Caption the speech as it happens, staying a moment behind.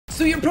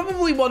So you're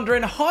probably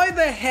wondering, how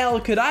the hell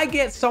could I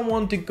get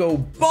someone to go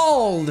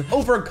bald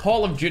over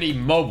Call of Duty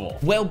Mobile?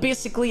 Well,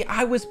 basically,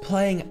 I was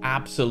playing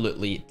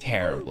absolutely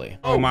terribly.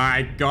 Oh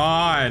my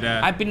God.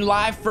 I've been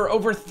live for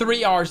over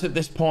 3 hours at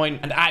this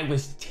point, and I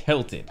was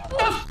tilted.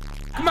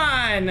 Come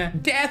on.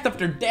 Death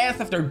after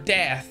death after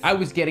death. I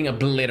was getting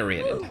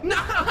obliterated. And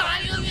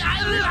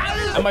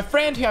my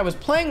friend who I was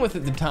playing with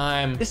at the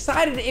time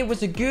decided it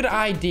was a good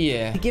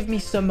idea to give me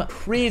some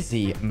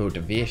crazy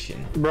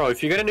motivation. Bro,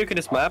 if you get a nuke in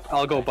this map,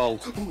 I'll go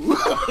bald.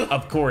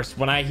 Of course,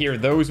 when I hear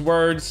those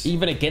words,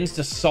 even against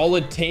a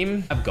solid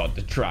team, I've got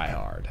to try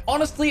hard.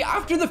 Honestly,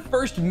 after the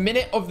first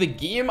minute of the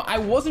game, I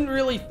wasn't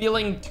really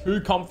feeling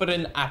too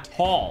confident at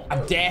all.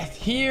 A death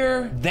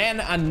here, then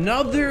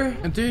another.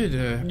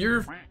 Dude,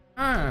 you're...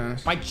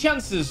 My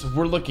chances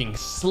were looking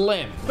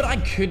slim, but I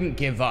couldn't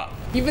give up.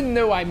 Even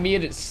though I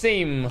made it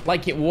seem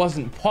like it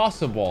wasn't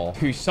possible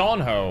to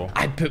Sonho,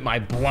 I put my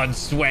blood,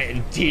 sweat,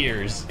 and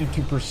tears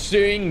into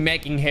pursuing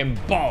making him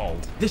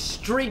bald. The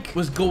streak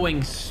was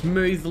going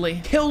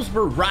smoothly. Kills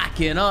were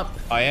racking up.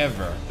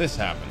 However, this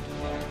happened.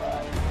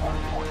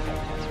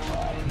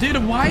 Dude,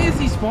 why is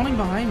he spawning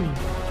behind me?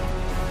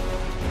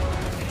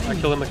 I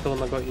kill him, I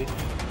got you.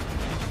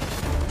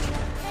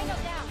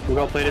 We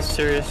gotta play this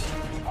serious.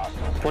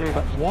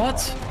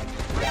 What?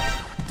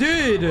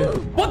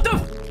 Dude, what the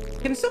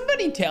f? Can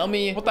somebody tell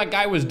me what that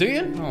guy was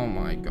doing? Oh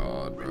my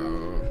God,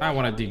 bro. I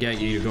wanted to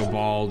get you to go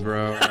bald,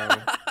 bro.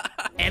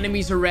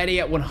 Enemies already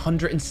at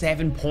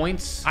 107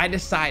 points. I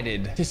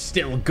decided to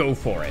still go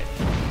for it.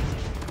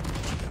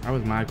 I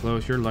was mad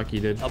close. You're lucky,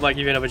 dude. I might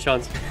give you another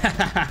chance.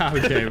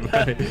 Okay,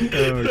 buddy.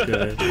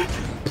 Okay.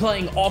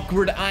 Playing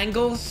awkward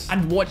angles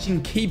and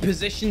watching key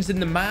positions in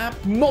the map,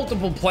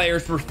 multiple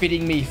players were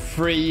feeding me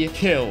free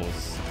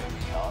kills.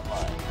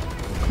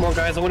 Come on,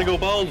 guys. I want to go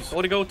bald. I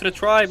want to go to the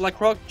tribe like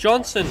Rock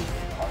Johnson.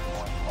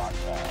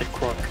 The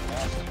Croc.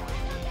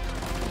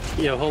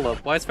 Yo, hold up.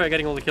 Why is Ferg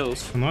getting all the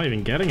kills? I'm not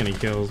even getting any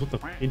kills. What the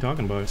f are you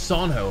talking about?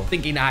 Sonho,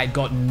 thinking I had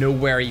got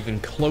nowhere even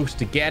close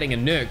to getting a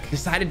nuke,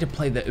 decided to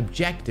play the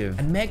objective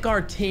and make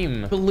our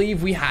team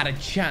believe we had a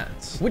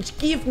chance, which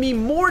gave me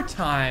more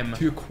time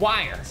to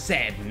acquire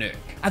said nuke.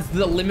 As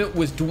the limit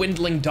was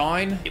dwindling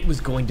down, it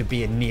was going to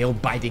be a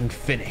nail-biting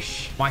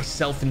finish.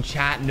 Myself in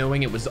chat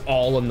knowing it was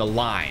all on the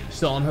line.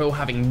 Sonho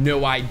having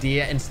no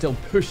idea and still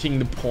pushing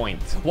the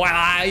point, while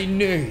I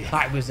knew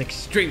I was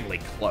extremely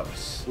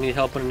close. Need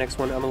help on the next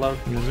one. I'm alone.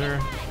 Is there?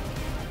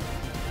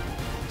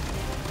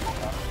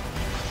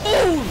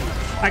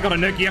 Oh! I got a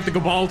nuke. You have to go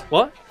bald.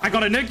 What? I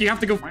got a nuke. You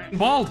have to go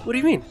bald. What do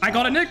you mean? I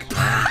got a nuke.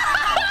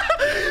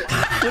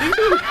 What do you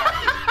mean?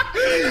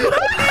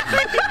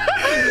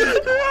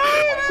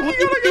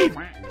 You gotta go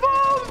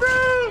bald,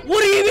 bro.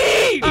 What do you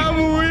mean? I'm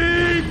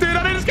weak, dude.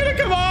 I'm just gonna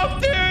come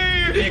off,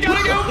 dude. You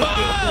gotta go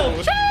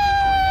bald.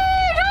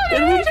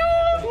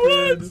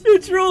 What? You're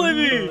trolling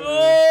me.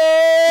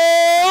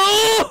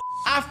 Oh!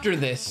 After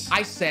this,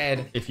 I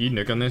said, If you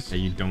nuke on this,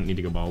 you don't need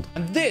to go bald.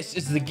 and this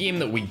is the game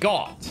that we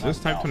got. This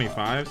Type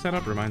 25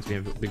 setup reminds me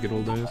of the good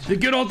old days. The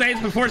good old days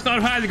before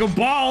Sonho had to go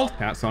bald.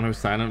 Cat Sonho's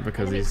silent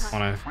because he's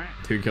on a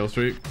 2-kill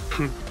streak.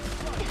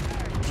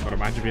 But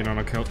imagine being on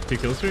a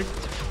 2-kill streak.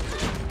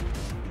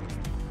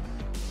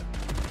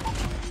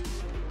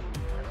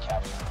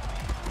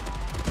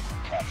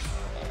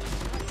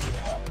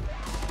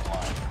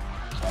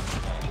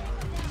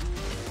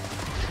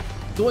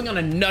 Going on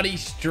a nutty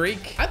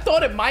streak. I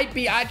thought it might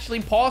be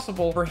actually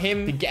possible for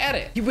him to get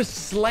it. He was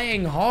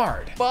slaying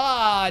hard,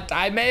 but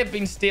I may have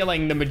been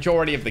stealing the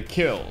majority of the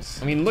kills.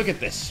 I mean, look at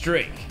this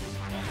streak.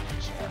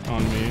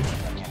 On me.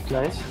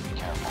 Nice.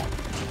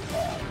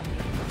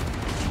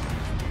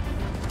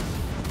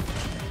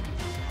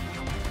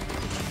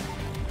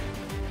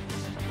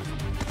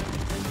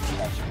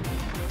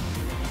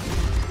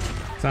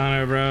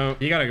 Sonho, bro.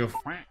 You gotta go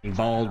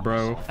bald,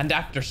 bro. And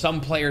after some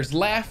players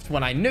left,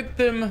 when I nuked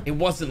them, it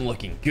wasn't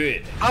looking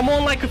good. I'm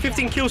on like a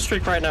 15 kill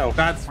streak right now.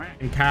 That's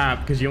cap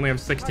because you only have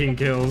 16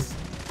 kills.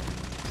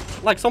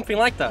 Like something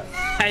like that.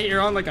 Hey, you're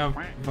on like a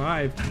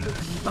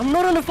 5. I'm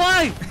not on a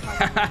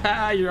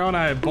 5. You're on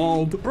a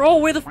bald. Bro,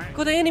 where the f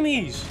are the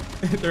enemies?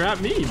 They're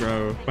at me,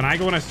 bro. When I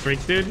go on a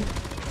streak, dude,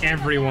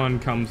 everyone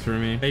comes for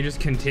me. They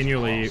just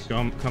continually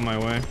come my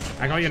way.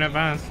 I got you in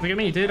advance. Look at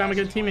me, dude. I'm a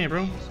good teammate,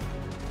 bro.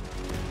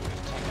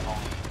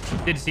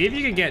 Dude, see if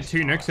you could get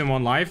 2 nukes in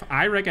 1 life.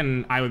 I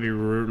reckon I would be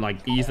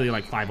like easily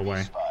like 5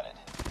 away.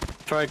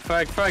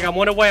 Ferg, I'm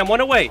 1 away. I'm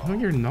 1 away. No,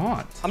 you're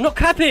not. I'm not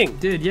capping.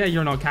 Dude, yeah,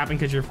 you're not capping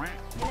because you're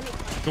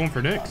going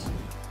for nukes.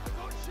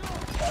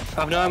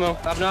 I have no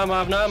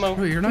ammo.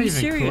 Bro, you're not even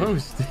serious?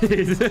 close,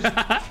 dude.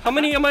 How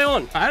many am I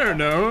on? I don't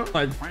know.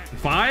 Like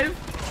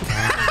 5?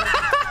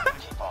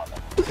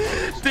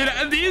 Dude,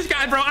 these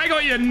guys, bro, I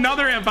got you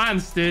another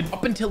advance, dude.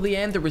 Up until the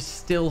end, there was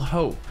still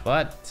hope,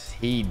 but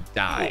he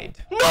died.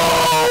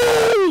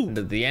 No! And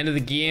at the end of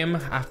the game,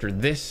 after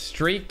this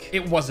streak,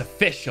 it was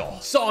official.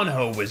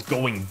 Sonho was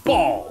going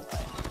bald.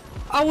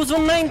 I was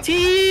on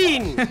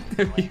 19!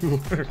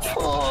 You were.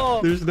 Oh.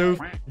 There's no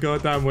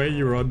goddamn way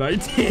you were on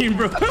 19,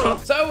 bro.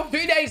 So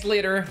 2 days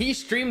later, he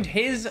streamed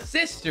his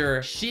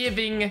sister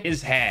shaving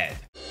his head.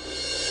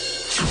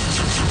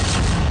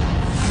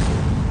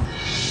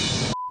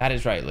 That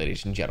is right,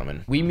 ladies and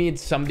gentlemen. We made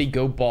somebody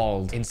go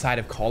bald inside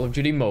of Call of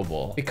Duty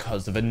Mobile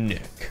because of a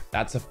nuke.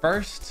 That's a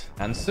first,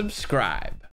 and subscribe.